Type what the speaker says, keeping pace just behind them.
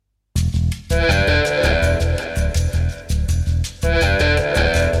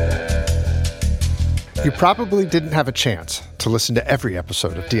You probably didn't have a chance to listen to every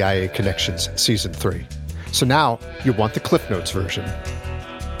episode of DIA Connections Season 3. So now you want the Cliff Notes version.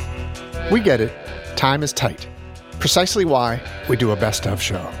 We get it. Time is tight. Precisely why we do a best of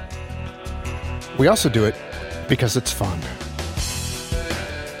show. We also do it because it's fun.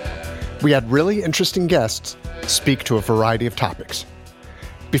 We had really interesting guests speak to a variety of topics.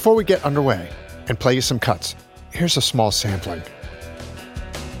 Before we get underway and play you some cuts, here's a small sampling.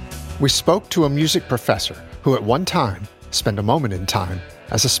 We spoke to a music professor who at one time spent a moment in time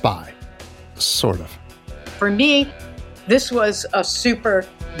as a spy. Sort of. For me, this was a super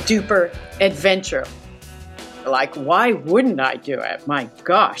duper adventure. Like, why wouldn't I do it? My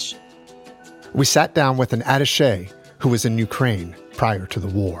gosh. We sat down with an attaché who was in Ukraine prior to the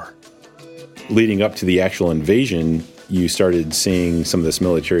war. Leading up to the actual invasion, you started seeing some of this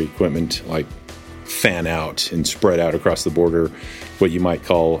military equipment like fan out and spread out across the border, what you might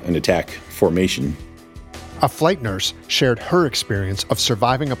call an attack formation. A flight nurse shared her experience of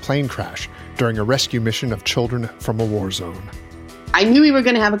surviving a plane crash during a rescue mission of children from a war zone. I knew we were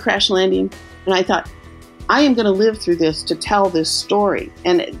going to have a crash landing, and I thought, I am going to live through this to tell this story.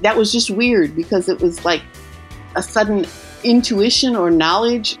 And that was just weird because it was like a sudden intuition or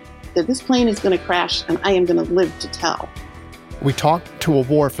knowledge that this plane is going to crash and I am going to live to tell. We talked to a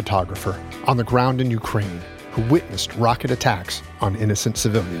war photographer on the ground in Ukraine who witnessed rocket attacks on innocent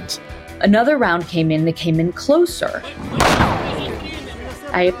civilians. Another round came in that came in closer.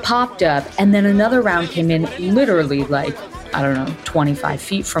 I popped up, and then another round came in literally 25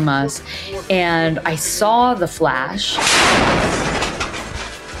 feet from us, and I saw the flash.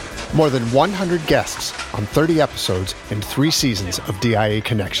 More than 100 guests on 30 episodes in 3 seasons of DIA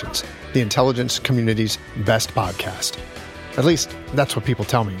Connections, the intelligence community's best podcast. At least, that's what people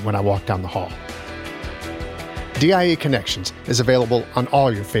tell me when I walk down the hall. DIA Connections is available on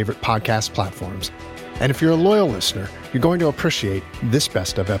all your favorite podcast platforms. And if you're a loyal listener, you're going to appreciate this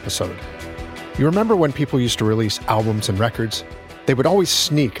best of episode. You remember when people used to release albums and records? They would always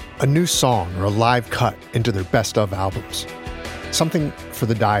sneak a new song or a live cut into their best of albums. Something for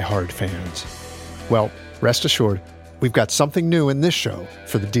the die-hard fans. Well, rest assured, we've got something new in this show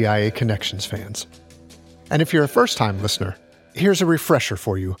for the DIA Connections fans. And if you're a first-time listener, here's a refresher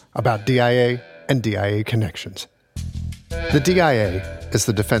for you about DIA and DIA Connections. The DIA is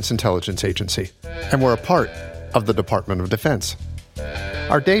the Defense Intelligence Agency, and we're a part of the Department of Defense.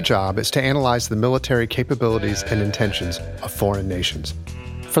 Our day job is to analyze the military capabilities and intentions of foreign nations.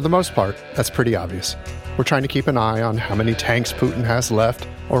 For the most part, that's pretty obvious. We're trying to keep an eye on how many tanks Putin has left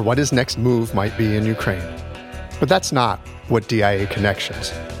or what his next move might be in Ukraine. But that's not what DIA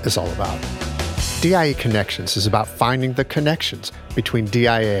Connections is all about. DIA Connections is about finding the connections between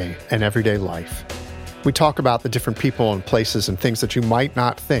DIA and everyday life. We talk about the different people and places and things that you might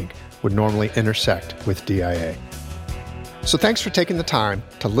not think would normally intersect with DIA. So thanks for taking the time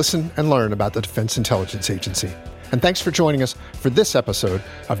to listen and learn about the Defense Intelligence Agency. And thanks for joining us for this episode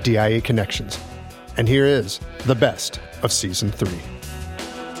of DIA Connections. And here is the best of Season 3.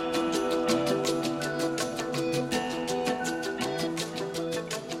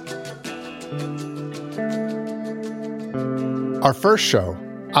 Our first show,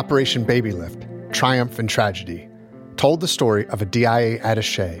 Operation Baby Lift, Triumph and Tragedy, told the story of a DIA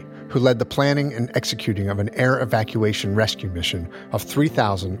attaché who led the planning and executing of an air evacuation rescue mission of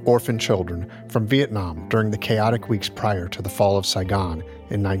 3,000 orphan children from Vietnam during the chaotic weeks prior to the fall of Saigon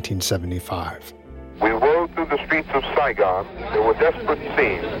in 1975. We rode through the streets of Saigon. There were desperate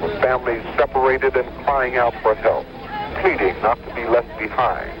scenes with families separated and crying out for help, pleading not to be left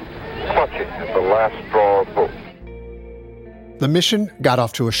behind, clutching at the last straw of hope. The mission got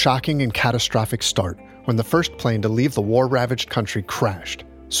off to a shocking and catastrophic start when the first plane to leave the war-ravaged country crashed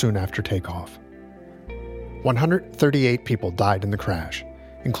soon after takeoff. 138 people died in the crash,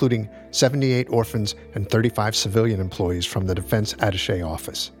 including 78 orphans and 35 civilian employees from the Defense Attaché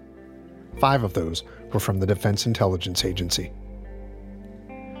Office. 5 of those were from the Defense Intelligence Agency.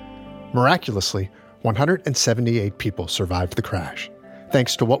 Miraculously, 178 people survived the crash,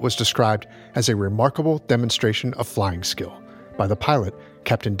 thanks to what was described as a remarkable demonstration of flying skill by the pilot,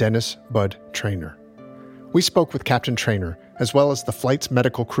 Captain Dennis Bud Traynor. We spoke with Captain Traynor, as well as the flight's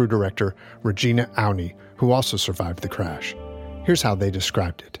medical crew director, Regina Auney, who also survived the crash. Here's how they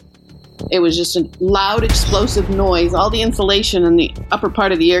described it. It was just a loud, explosive noise. All the insulation in the upper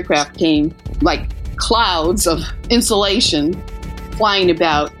part of the aircraft came like clouds of insulation flying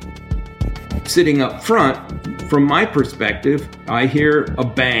about. Sitting up front, from my perspective, I hear a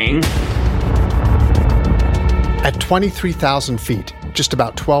bang. At 23,000 feet, just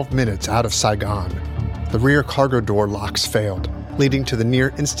about 12 minutes out of Saigon, the rear cargo door locks failed, leading to the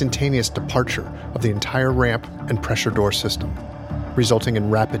near instantaneous departure of the entire ramp and pressure door system, resulting in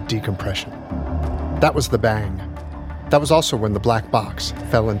rapid decompression. That was the bang. That was also when the black box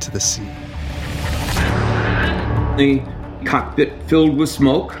fell into the sea. The cockpit filled with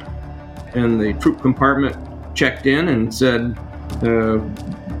smoke, and the troop compartment checked in and said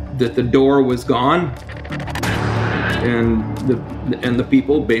that the door was gone, and the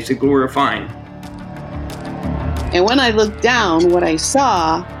people basically were fine. And when I looked down, what I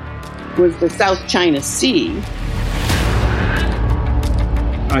saw was the South China Sea.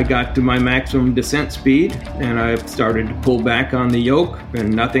 I got to my maximum descent speed, and I started to pull back on the yoke,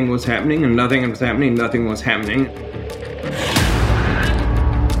 and nothing was happening, and nothing was happening, nothing was happening.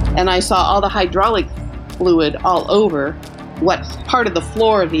 And I saw all the hydraulic fluid all over what part of the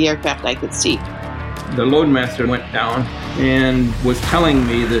floor of the aircraft I could see. The loadmaster went down and was telling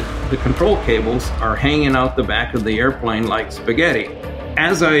me that the control cables are hanging out the back of the airplane like spaghetti.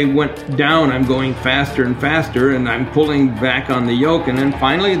 As I went down, I'm going faster and faster, and I'm pulling back on the yoke, and then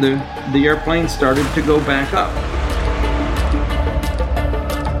finally the airplane started to go back up.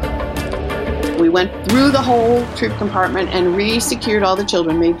 We went through the whole troop compartment and re-secured all the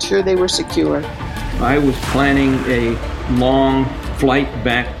children, made sure they were secure. I was planning a long flight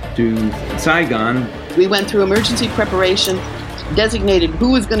back to Saigon. We went through emergency preparation, designated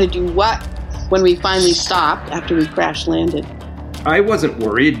who was going to do what when we finally stopped after we crash landed. I wasn't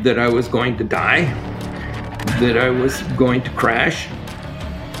worried that I was going to die, that I was going to crash.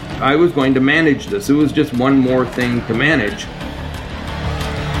 I was going to manage this. It was just one more thing to manage.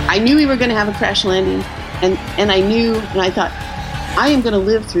 I knew we were going to have a crash landing, and I thought, I am going to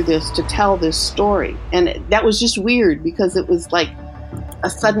live through this to tell this story. And that was just weird because it was like a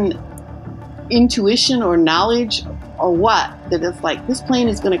sudden intuition or knowledge or what, that it's like, this plane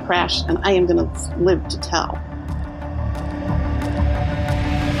is going to crash and I am going to live to tell.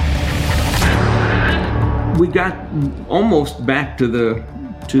 We got almost back to the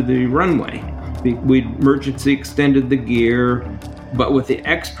runway. We emergency extended the gear, but with the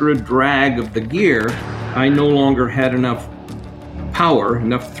extra drag of the gear, I no longer had enough power,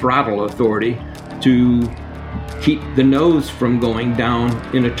 enough throttle authority to keep the nose from going down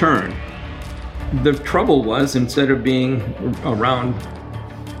in a turn. The trouble was, instead of being around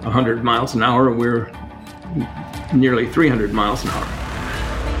 100 miles an hour, we're nearly 300 miles an hour.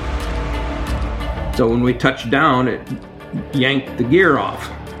 So when we touched down, it yanked the gear off.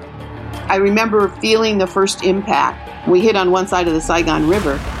 I remember feeling the first impact. We hit on one side of the Saigon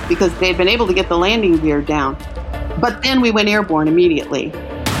River because they'd been able to get the landing gear down. But then we went airborne immediately.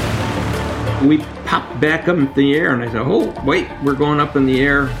 We popped back up in the air, and I said, oh, wait, we're going up in the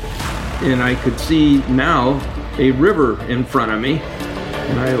air. And I could see now a river in front of me.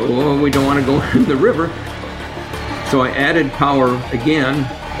 And I thought, oh, we don't want to go in the river. So I added power again.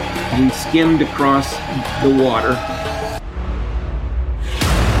 We skimmed across the water.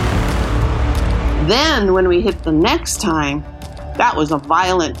 Then when we hit the next time, that was a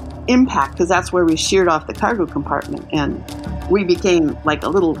violent impact because that's where we sheared off the cargo compartment and we became like a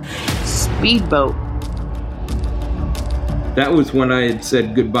little speedboat. That was when I had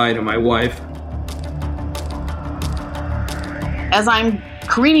said goodbye to my wife. As I'm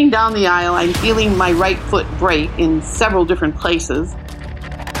careening down the aisle, I'm feeling my right foot break in several different places.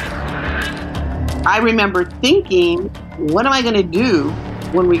 I remember thinking, what am I going to do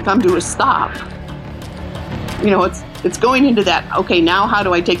when we come to a stop? You know, it's going into that, okay, now how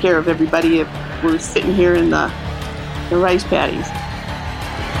do I take care of everybody if we're sitting here in the rice paddies?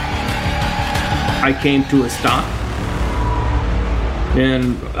 I came to a stop,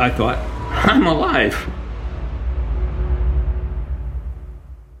 and I thought, I'm alive.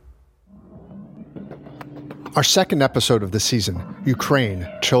 Our second episode of the season, Ukraine,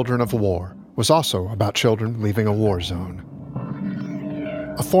 Children of War, was also about children leaving a war zone.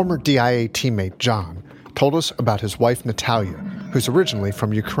 A former DIA teammate, John, told us about his wife, Natalia, who's originally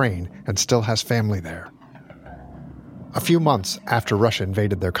from Ukraine and still has family there. A few months after Russia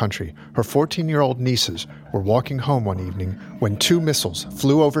invaded their country, her 14-year-old nieces were walking home one evening when 2 missiles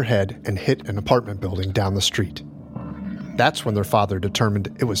flew overhead and hit an apartment building down the street. That's when their father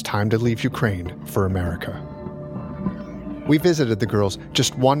determined it was time to leave Ukraine for America. We visited the girls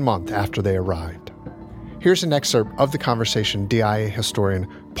just 1 month after they arrived. Here's an excerpt of the conversation DIA historian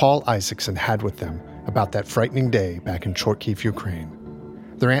Paul Isaacson had with them about that frightening day back in Chortkiev,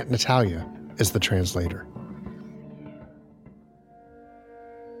 Ukraine. Their Aunt Natalia is the translator.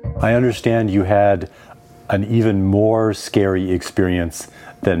 I understand you had an even more scary experience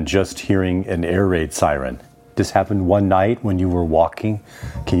than just hearing an air raid siren. This happened one night when you were walking.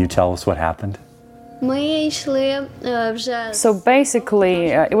 Can you tell us what happened? So basically,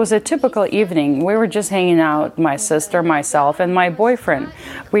 it was a typical evening. We were just hanging out, my sister, myself, and my boyfriend.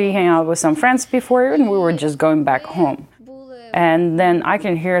 We hang out with some friends before, and we were just going back home. And then I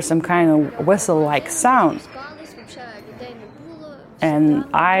can hear some kind of whistle-like sound. And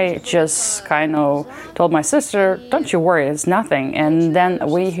I just kind of told my sister, don't you worry, it's nothing. And then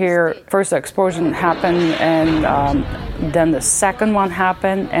we hear first the explosion happen, and then the second one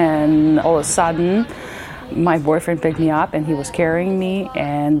happened, and all of a sudden my boyfriend picked me up and he was carrying me,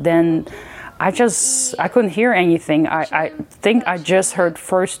 and then I couldn't hear anything. I think I just heard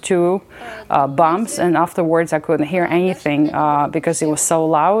first two bumps, and afterwards I couldn't hear anything because it was so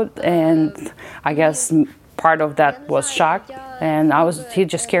loud, and I guess part of that was shock. And he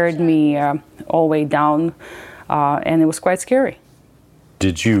just carried me all the way down, and it was quite scary.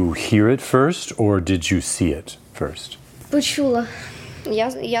 Did you hear it first, or did you see it first?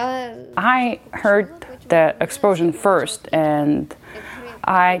 I heard the explosion first, and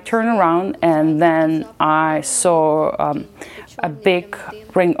I turned around, and then I saw a big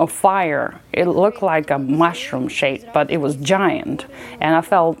ring of fire. It looked like a mushroom shape, but it was giant. And I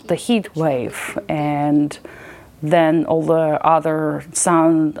felt the heat wave, and then all the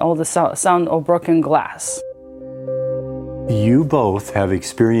sound of broken glass. You both have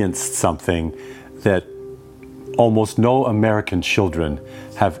experienced something that almost no American children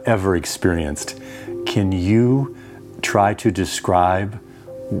have ever experienced. Can you try to describe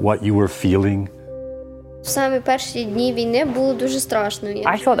what you were feeling? I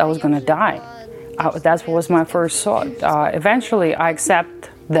thought I was going to die. That was my first thought. Eventually, I accept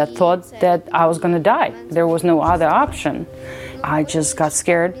that thought that I was going to die. There was no other option. I just got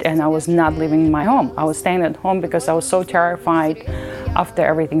scared, and I was not leaving my home. I was staying at home because I was so terrified after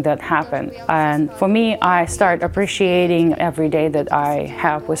everything that happened. And for me, I started appreciating every day that I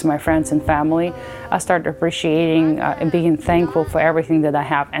have with my friends and family. I started appreciating and being thankful for everything that I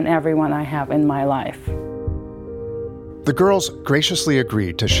have and everyone I have in my life. The girls graciously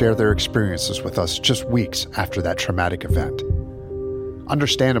agreed to share their experiences with us just weeks after that traumatic event.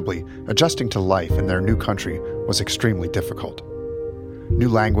 Understandably, adjusting to life in their new country was extremely difficult. New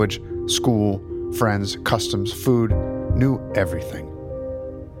language, school, friends, customs, food, new everything.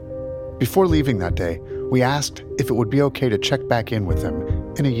 Before leaving that day, we asked if it would be okay to check back in with them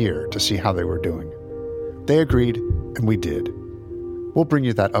in a year to see how they were doing. They agreed, and we did. We'll bring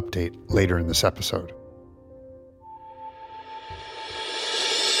you that update later in this episode.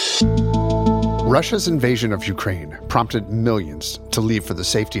 Russia's invasion of Ukraine prompted millions to leave for the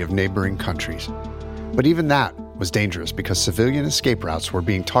safety of neighboring countries. But even that was dangerous because civilian escape routes were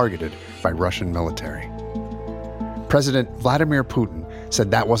being targeted by Russian military. President Vladimir Putin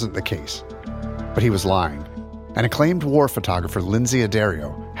said that wasn't the case, but he was lying, and acclaimed war photographer Lindsay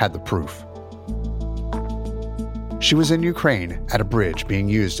Addario had the proof. She was in Ukraine at a bridge being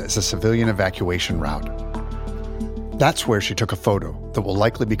used as a civilian evacuation route. That's where she took a photo that will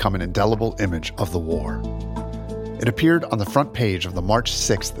likely become an indelible image of the war. It appeared on the front page of the March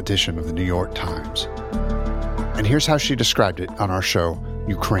 6th edition of the New York Times. And here's how she described it on our show,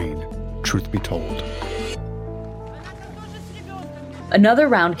 Ukraine, Truth Be Told. Another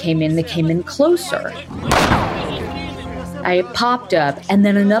round came in that came in closer. I popped up, and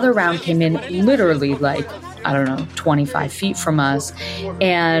then another round came in literally 25 feet from us,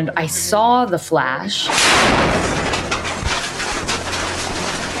 and I saw the flash.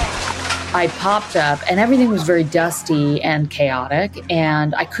 I popped up, and everything was very dusty and chaotic,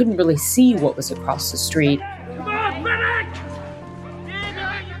 and I couldn't really see what was across the street.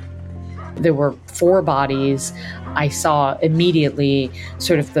 There were 4 bodies. I saw immediately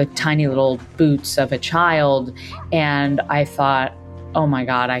sort of the tiny little boots of a child, and I thought, oh my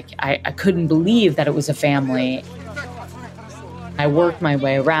God, I couldn't believe that it was a family. I worked my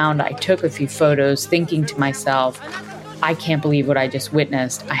way around. I took a few photos, thinking to myself, I can't believe what I just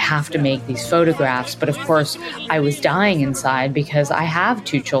witnessed. I have to make these photographs. But of course, I was dying inside because I have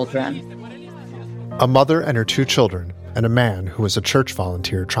 2 children. A mother and her 2 children, and a man who was a church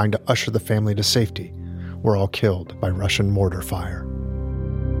volunteer trying to usher the family to safety, were all killed by Russian mortar fire.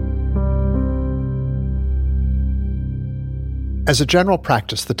 As a general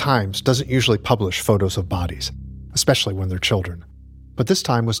practice, the Times doesn't usually publish photos of bodies, especially when they're children. But this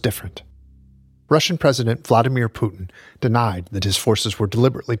time was different. Russian President Vladimir Putin denied that his forces were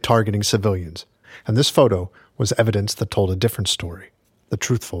deliberately targeting civilians, and this photo was evidence that told a different story, the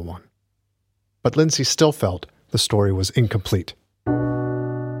truthful one. But Lindsay still felt the story was incomplete.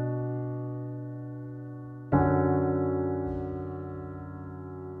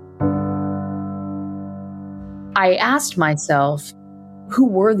 I asked myself, who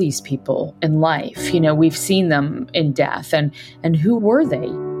were these people in life? We've seen them in death, and who were they?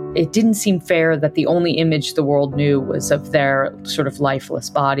 It didn't seem fair that the only image the world knew was of their sort of lifeless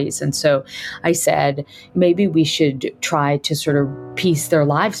bodies. And so I said, maybe we should try to sort of piece their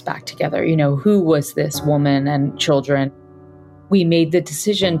lives back together. Who was this woman and children? We made the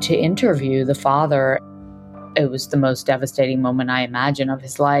decision to interview the father. It was the most devastating moment I imagine of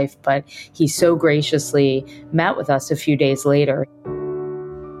his life, but he so graciously met with us a few days later.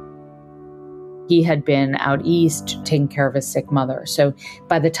 He had been out east taking care of his sick mother. So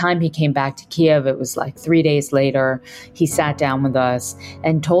by the time he came back to Kiev, it was like 3 days later. He sat down with us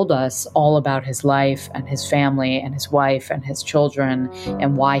and told us all about his life and his family and his wife and his children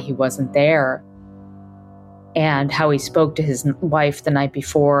and why he wasn't there, and how he spoke to his wife the night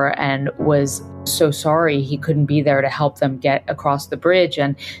before and was so sorry he couldn't be there to help them get across the bridge.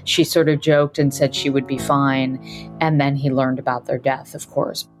 And she sort of joked and said she would be fine. And then he learned about their death, of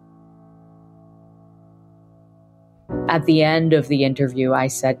course. At the end of the interview, I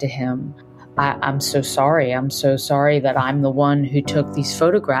said to him, I'm so sorry. I'm so sorry that I'm the one who took these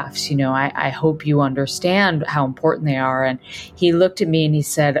photographs. I hope you understand how important they are. And he looked at me and he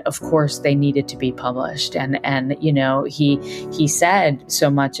said, of course, they needed to be published. And he said, so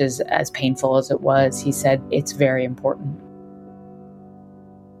much as painful as it was, he said, it's very important.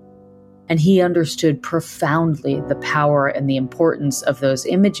 And he understood profoundly the power and the importance of those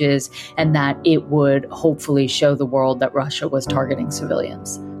images, and that it would hopefully show the world that Russia was targeting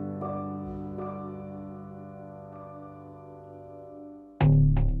civilians.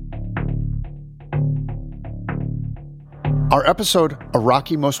 Our episode,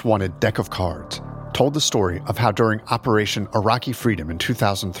 Iraqi Most Wanted Deck of Cards, told the story of how during Operation Iraqi Freedom in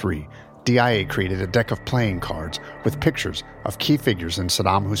 2003, DIA created a deck of playing cards with pictures of key figures in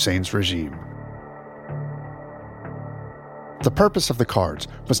Saddam Hussein's regime. The purpose of the cards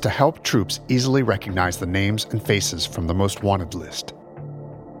was to help troops easily recognize the names and faces from the most wanted list.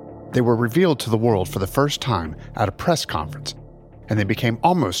 They were revealed to the world for the first time at a press conference, and they became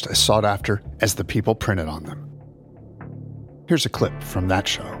almost as sought after as the people printed on them. Here's a clip from that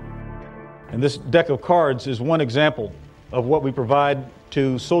show. And this deck of cards is one example of what we provide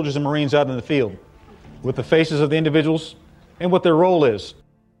to soldiers and Marines out in the field, with the faces of the individuals and what their role is.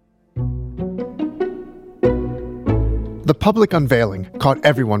 The public unveiling caught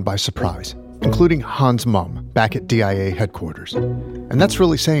everyone by surprise, including Hans' mom back at DIA headquarters. And that's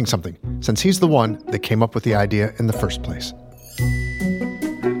really saying something, since he's the one that came up with the idea in the first place.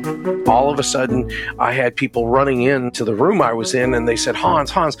 All of a sudden, I had people running into the room I was in, and they said,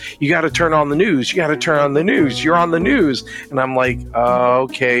 Hans, you got to turn on the news. You got to turn on the news. You're on the news. And I'm like,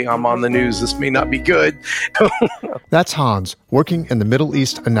 okay, I'm on the news. This may not be good. That's Hans, working in the Middle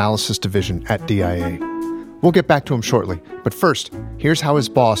East Analysis Division at DIA. We'll get back to him shortly, but first, here's how his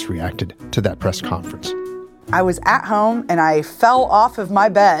boss reacted to that press conference. I was at home, and I fell off of my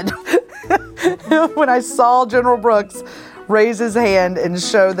bed when I saw General Brooks raise his hand and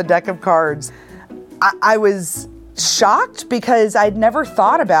show the deck of cards. I was shocked because I'd never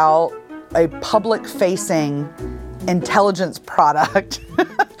thought about a public-facing intelligence product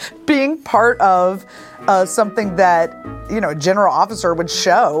being part of something that, a general officer would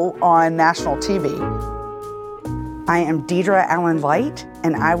show on national TV. I am Deidre Allen Light,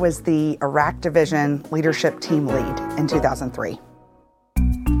 and I was the Iraq Division Leadership Team Lead in 2003.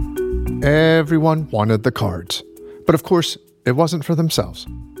 Everyone wanted the cards. But of course, it wasn't for themselves.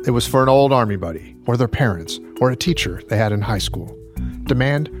 It was for an old Army buddy, or their parents, or a teacher they had in high school.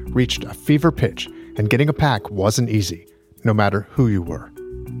 Demand reached a fever pitch, and getting a pack wasn't easy, no matter who you were.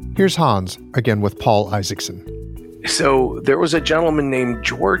 Here's Hans, again with Paul Isaacson. So there was a gentleman named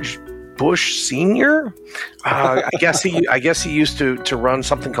George Bush Sr. I guess he used to run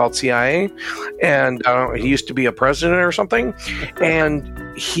something called CIA, and he used to be a president or something. And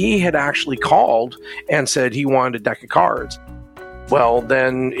he had actually called and said he wanted a deck of cards. Well,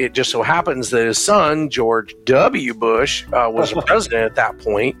 then it just so happens that his son, George W. Bush, was president at that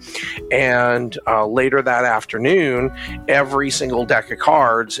point. And later that afternoon, every single deck of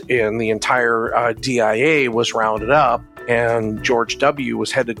cards in the entire DIA was rounded up. And George W.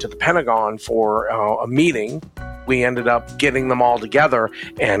 was headed to the Pentagon for a meeting. We ended up getting them all together,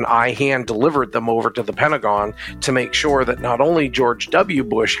 and I hand-delivered them over to the Pentagon to make sure that not only George W.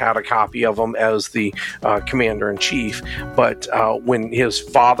 Bush had a copy of them as the commander-in-chief, but when his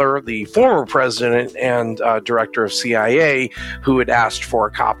father, the former president and director of CIA, who had asked for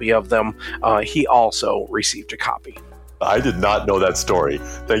a copy of them, he also received a copy. I did not know that story.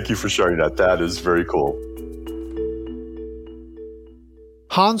 Thank you for sharing that. That is very cool.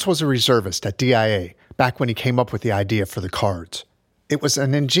 Hans was a reservist at DIA back when he came up with the idea for the cards. It was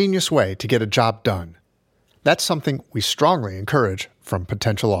an ingenious way to get a job done. That's something we strongly encourage from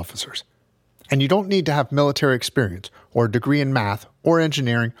potential officers. And you don't need to have military experience or a degree in math or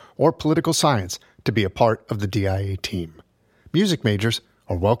engineering or political science to be a part of the DIA team. Music majors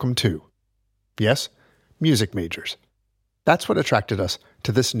are welcome too. Yes, music majors. That's what attracted us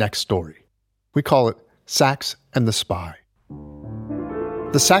to this next story. We call it Sax and the Spy.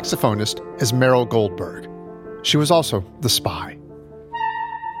 The saxophonist is Meryl Goldberg. She was also the spy.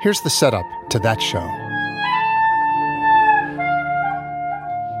 Here's the setup to that show.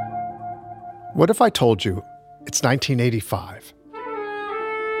 What if I told you it's 1985?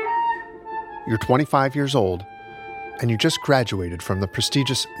 You're 25 years old, and you just graduated from the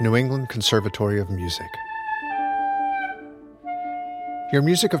prestigious New England Conservatory of Music. Your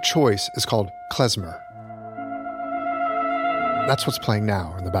music of choice is called klezmer. That's what's playing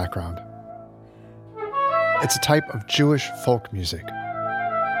now in the background. It's a type of Jewish folk music.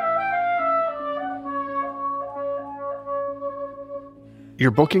 You're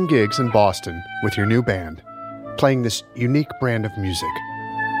booking gigs in Boston with your new band, playing this unique brand of music,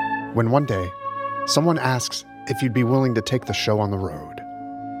 when one day, someone asks if you'd be willing to take the show on the road.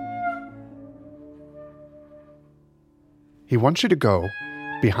 He wants you to go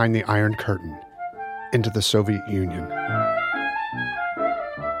behind the Iron Curtain into the Soviet Union.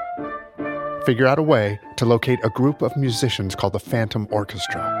 Figure out a way to locate a group of musicians called the Phantom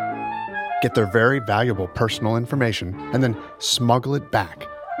Orchestra. Get their very valuable personal information, and then smuggle it back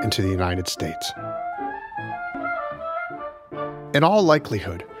into the United States. In all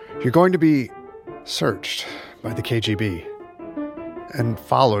likelihood, you're going to be searched by the KGB, and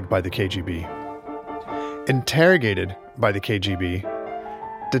followed by the KGB, interrogated by the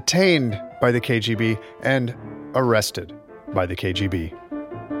KGB, detained by the KGB, and arrested by the KGB.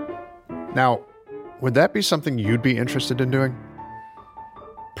 Now, would that be something you'd be interested in doing?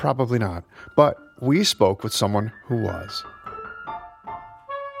 Probably not, but we spoke with someone who was.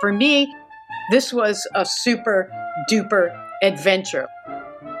 For me, this was a super duper adventure.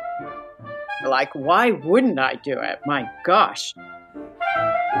 Like, why wouldn't I do it? My gosh.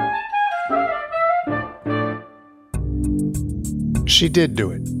 She did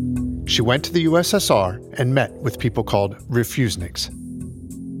do it. She went to the USSR and met with people called refuseniks.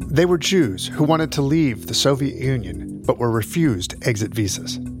 They were Jews who wanted to leave the Soviet Union but were refused exit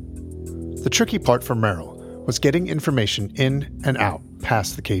visas. The tricky part for Meryl was getting information in and out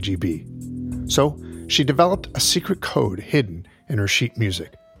past the KGB. So she developed a secret code hidden in her sheet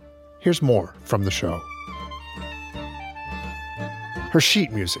music. Here's more from the show. Her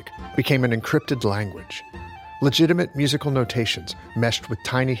sheet music became an encrypted language. Legitimate musical notations meshed with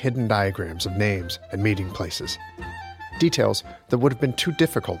tiny hidden diagrams of names and meeting places. Details that would have been too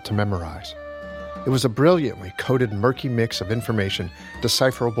difficult to memorize. It was a brilliantly coded murky mix of information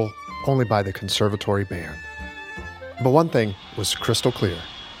decipherable only by the conservatory band. But one thing was crystal clear.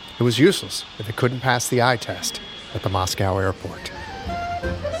 It was useless if it couldn't pass the eye test at the Moscow airport.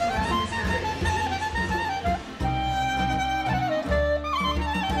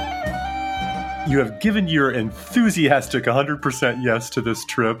 You have given your enthusiastic 100% yes to this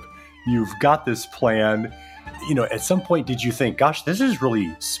trip. You've got this plan. You know, at some point, did you think, gosh, this is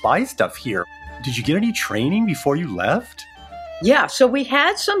really spy stuff here? Did you get any training before you left? Yeah, so we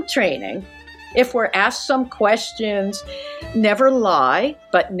had some training. If we're asked some questions, never lie,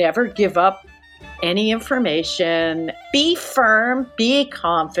 but never give up any information. Be firm, be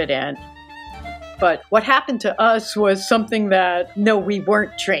confident. But what happened to us was something that, no, we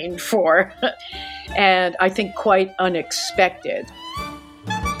weren't trained for, and I think quite unexpected.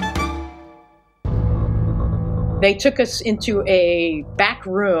 They took us into a back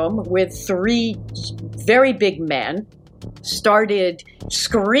room with 3 very big men, started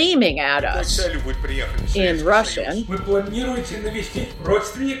screaming at us in Russian.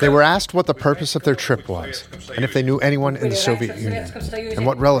 They were asked what the purpose of their trip was, and if they knew anyone in the Soviet Union, and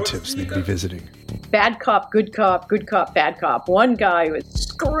what relatives they'd be visiting. Bad cop, good cop, good cop, bad cop. One guy was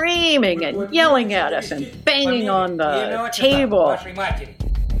screaming and yelling at us and banging on the table.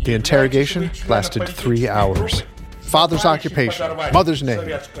 The interrogation lasted 3 hours. Father's occupation, mother's name.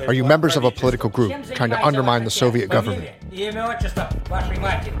 Are you members of a political group trying to undermine the Soviet government?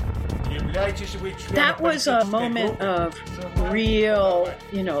 That was a moment of real,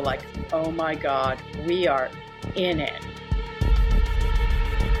 like, oh my God, we are in it.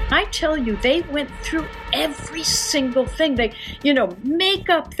 I tell you, they went through every single thing. They,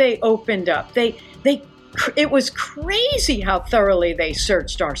 makeup they opened up. It was crazy how thoroughly they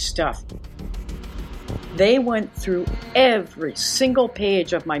searched our stuff. They went through every single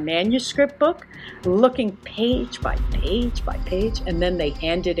page of my manuscript book, looking page by page by page, and then they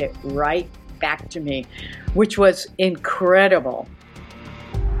handed it right back to me, which was incredible.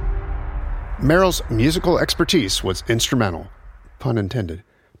 Merrill's musical expertise was instrumental, pun intended,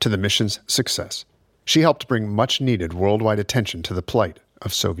 to the mission's success. She helped bring much-needed worldwide attention to the plight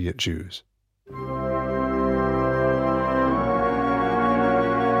of Soviet Jews.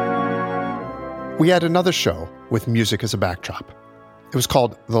 We had another show with music as a backdrop. It was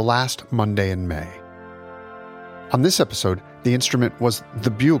called The Last Monday in May. On this episode, the instrument was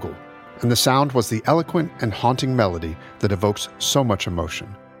the bugle, and the sound was the eloquent and haunting melody that evokes so much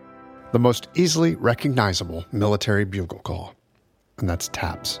emotion. The most easily recognizable military bugle call, and that's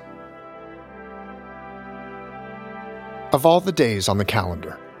taps. Of all the days on the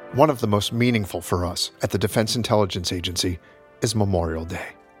calendar, one of the most meaningful for us at the Defense Intelligence Agency is Memorial Day.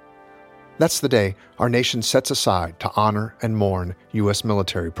 That's the day our nation sets aside to honor and mourn U.S.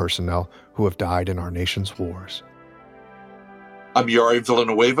 military personnel who have died in our nation's wars. I'm Yari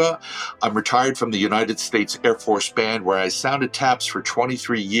Villanueva. I'm retired from the United States Air Force Band, where I sounded taps for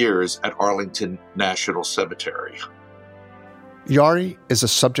 23 years at Arlington National Cemetery. Yari is a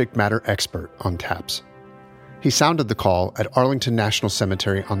subject matter expert on taps. He sounded the call at Arlington National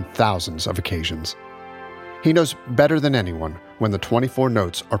Cemetery on thousands of occasions. He knows better than anyone when the 24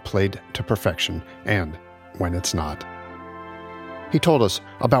 notes are played to perfection and when it's not. He told us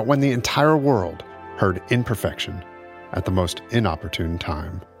about when the entire world heard imperfection at the most inopportune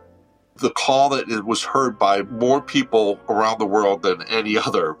time. The call that was heard by more people around the world than any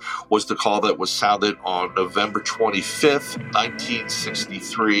other was the call that was sounded on November 25th,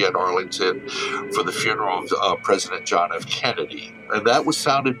 1963 at Arlington for the funeral of President John F. Kennedy. And that was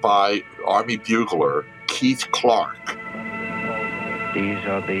sounded by Army bugler Keith Clark. These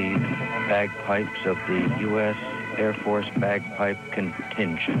are the bagpipes of the U.S. Air Force Bagpipe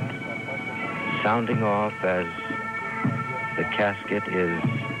Contingent, sounding off as the casket is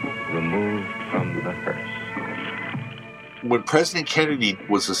removed from the hearse. When President Kennedy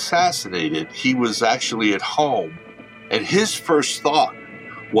was assassinated, he was actually at home, and his first thought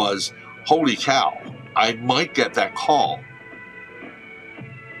was, holy cow, I might get that call.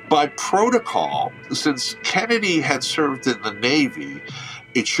 By protocol, since Kennedy had served in the Navy,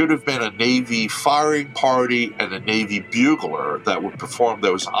 it should have been a Navy firing party and a Navy bugler that would perform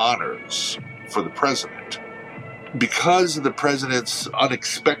those honors for the president. Because of the president's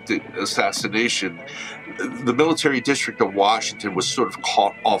unexpected assassination, the military district of Washington was sort of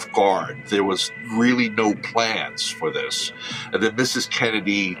caught off guard. There was really no plans for this. And then Mrs.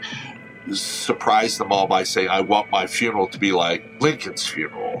 Kennedy surprised them all by saying, I want my funeral to be like Lincoln's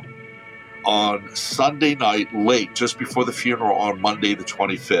funeral. On Sunday night, late, just before the funeral on Monday the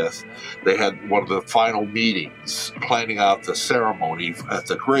 25th, they had one of the final meetings planning out the ceremony at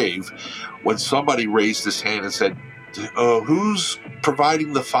the grave when somebody raised his hand and said, who's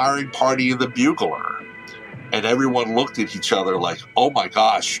providing the firing party and the bugler? And everyone looked at each other like, oh my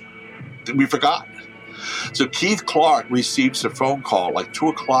gosh, we forgot. So Keith Clark receives a phone call like 2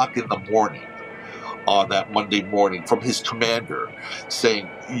 o'clock in the morning on that Monday morning from his commander saying,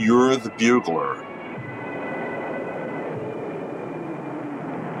 you're the bugler.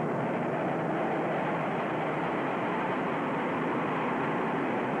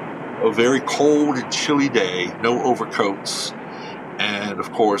 A very cold and chilly day, no overcoats, and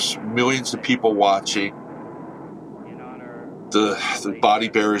of course, millions of people watching. The body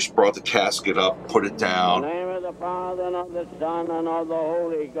bearers brought the casket up, put it down. In the name of the Father, and of the Son, and of the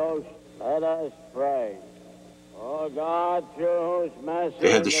Holy Ghost, let us pray. Oh God, through whose mercy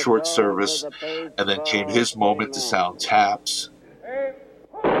they had the short service, and then came his moment to sound taps.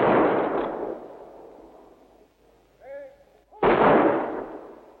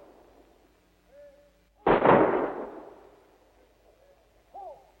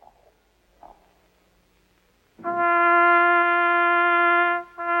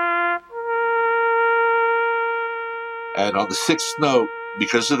 And on the sixth note,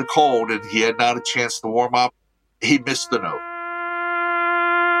 because of the cold and he had not a chance to warm up, he missed the note.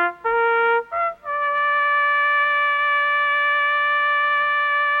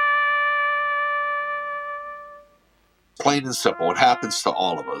 Plain and simple. It happens to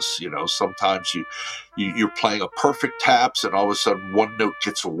all of us. You know, sometimes you're playing a perfect taps and all of a sudden one note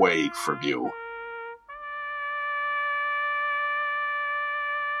gets away from you.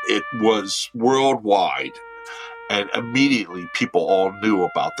 It was worldwide. And immediately people all knew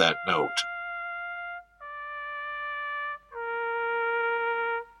about that note.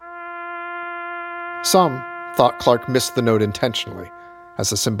 Some thought Clark missed the note intentionally,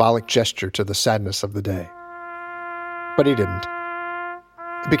 as a symbolic gesture to the sadness of the day. But he didn't.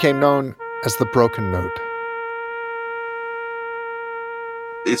 It became known as the broken note.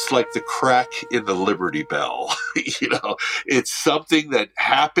 It's like the crack in the Liberty Bell. It's something that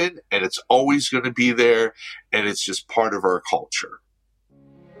happened and it's always going to be there, and it's just part of our culture.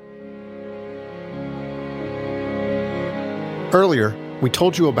 Earlier, we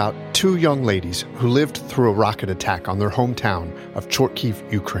told you about two young ladies who lived through a rocket attack on their hometown of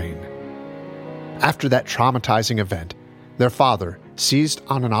Chortkiev, Ukraine. After that traumatizing event, their father seized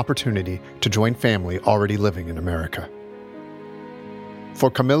on an opportunity to join family already living in America. For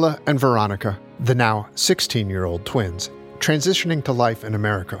Camilla and Veronica, the now 16-year-old twins, transitioning to life in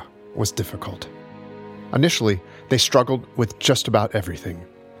America was difficult. Initially, they struggled with just about everything.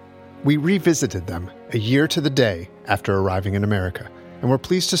 We revisited them a year to the day after arriving in America, and we're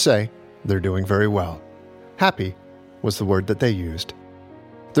pleased to say they're doing very well. Happy was the word that they used.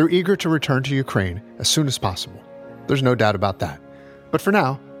 They're eager to return to Ukraine as soon as possible. There's no doubt about that. But for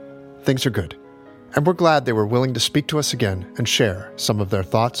now, things are good. And we're glad they were willing to speak to us again and share some of their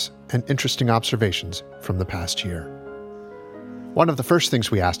thoughts and interesting observations from the past year. One of the first things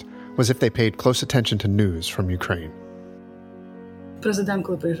we asked was if they paid close attention to news from Ukraine. And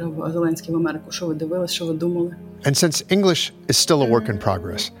since English is still a work in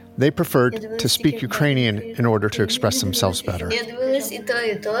progress, they preferred to speak Ukrainian in order to express themselves better.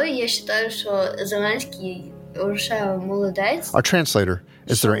 Our translator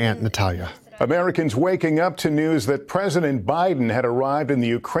is their Aunt Natalia. Americans waking up to news that President Biden had arrived in the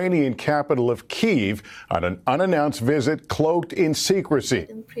Ukrainian capital of Kyiv on an unannounced visit cloaked in secrecy.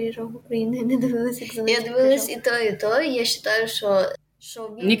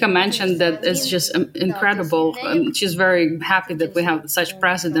 Nika mentioned that it's just incredible. She's very happy that we have such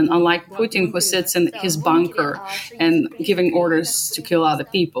president, unlike Putin, who sits in his bunker and giving orders to kill other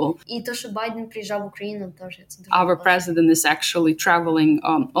people. Our president is actually traveling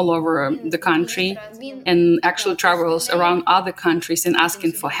all over the country and actually travels around other countries and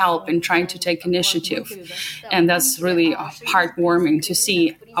asking for help and trying to take initiative. And that's really heartwarming to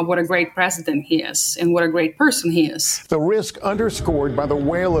see what a great president he is and what a great person he is. The risk underscored by the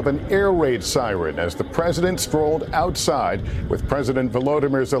wail of an air raid siren as the president strolled outside with President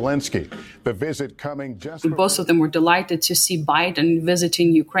Volodymyr Zelensky. The visit coming just... Both of them were delighted to see Biden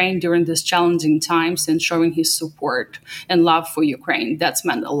visiting Ukraine during these challenging times and showing his support and love for Ukraine. That's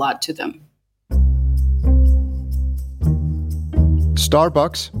meant a lot to them.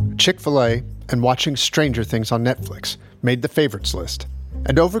 Starbucks, Chick-fil-A, and watching Stranger Things on Netflix made the favorites list.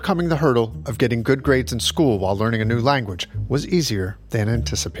 And overcoming the hurdle of getting good grades in school while learning a new language was easier than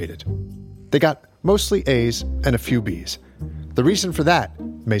anticipated. They got mostly A's and a few B's. The reason for that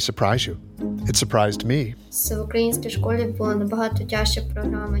may surprise you. It surprised me. They're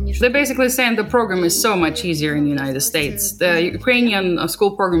basically saying the program is so much easier in the United States. The Ukrainian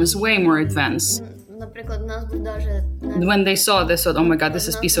school program is way more advanced. When they saw this, they thought, oh my God, this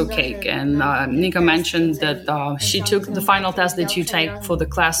is piece of cake. And Nika mentioned that she took the final test that you take for the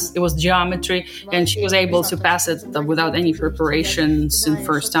class. It was geometry, and she was able to pass it without any preparations in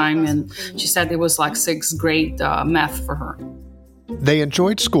first time. And she said it was like sixth grade math for her. They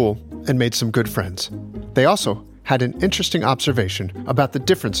enjoyed school and made some good friends. They also had an interesting observation about the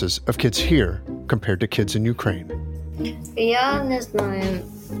differences of kids here compared to kids in Ukraine.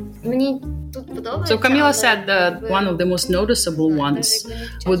 So Camila said that one of the most noticeable ones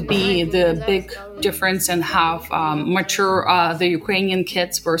would be the big difference in how mature the Ukrainian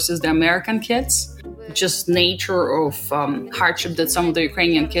kids versus the American kids. Just nature of hardship that some of the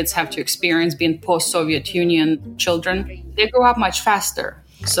Ukrainian kids have to experience being post-Soviet Union children. They grow up much faster.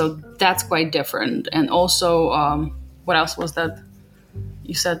 So that's quite different. And also, what else was that?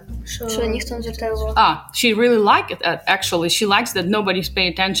 You said she really liked it. Actually, she likes that nobody's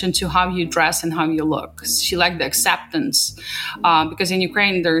paying attention to how you dress and how you look. She liked the acceptance because in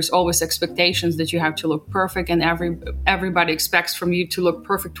Ukraine there's always expectations that you have to look perfect, and everybody expects from you to look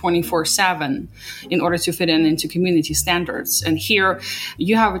perfect 24/7 in order to fit into community standards. And here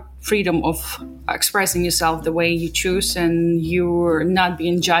you have freedom of expressing yourself the way you choose, and you're not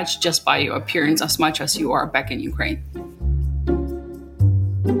being judged just by your appearance as much as you are back in Ukraine.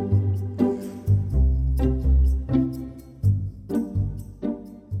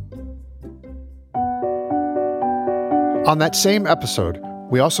 On that same episode,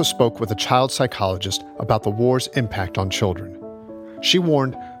 we also spoke with a child psychologist about the war's impact on children. She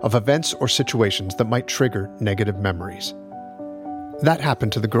warned of events or situations that might trigger negative memories. That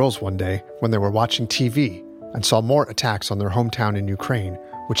happened to the girls one day when they were watching TV and saw more attacks on their hometown in Ukraine,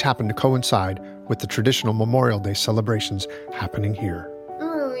 which happened to coincide with the traditional Memorial Day celebrations happening here.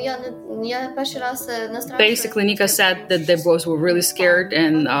 Basically, Nika said that they both were really scared,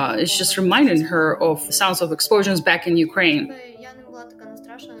 and it's just reminding her of the sounds of explosions back in Ukraine.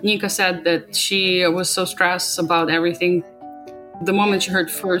 Nika said that she was so stressed about everything. The moment she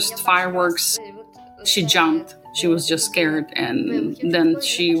heard first fireworks, she jumped. She was just scared, and then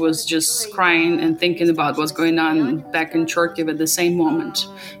she was just crying and thinking about what's going on back in Kharkiv at the same moment.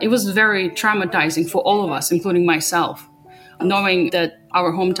 It was very traumatizing for all of us, including myself, knowing that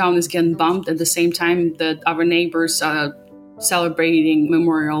our hometown is getting bombed at the same time that our neighbors are celebrating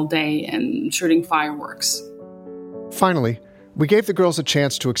Memorial Day and shooting fireworks. Finally, we gave the girls a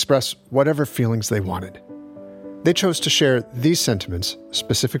chance to express whatever feelings they wanted. They chose to share these sentiments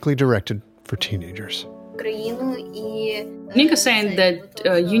specifically directed for teenagers. Nika saying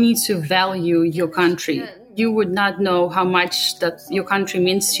that you need to value your country. You would not know how much that your country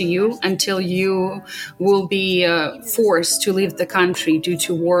means to you until you will be forced to leave the country due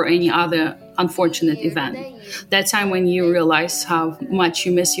to war or any other unfortunate event. That time when you realize how much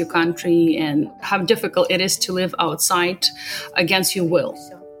you miss your country and how difficult it is to live outside against your will.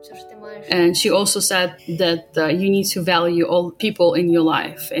 And she also said that you need to value all people in your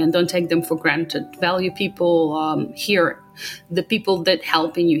life and don't take them for granted. Value people here, the people that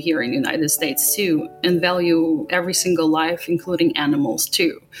helping you here in the United States too, and value every single life, including animals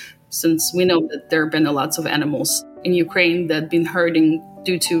too, since we know that there have been lots of animals in Ukraine that have been hurting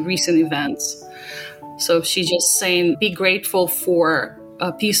due to recent events. So she's just saying, be grateful for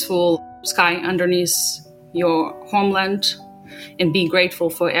a peaceful sky underneath your homeland, and be grateful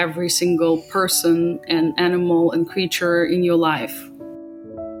for every single person and animal and creature in your life.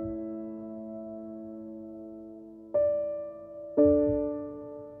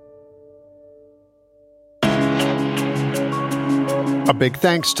 A big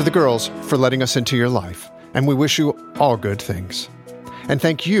thanks to the girls for letting us into your life, and we wish you all good things. And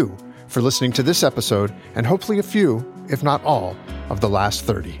thank you for listening to this episode and hopefully a few, if not all, of the last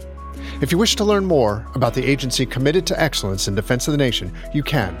 30. If you wish to learn more about the agency committed to excellence in defense of the nation, you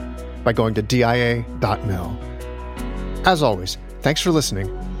can by going to dia.mil. As always, thanks for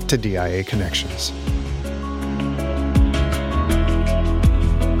listening to DIA Connections.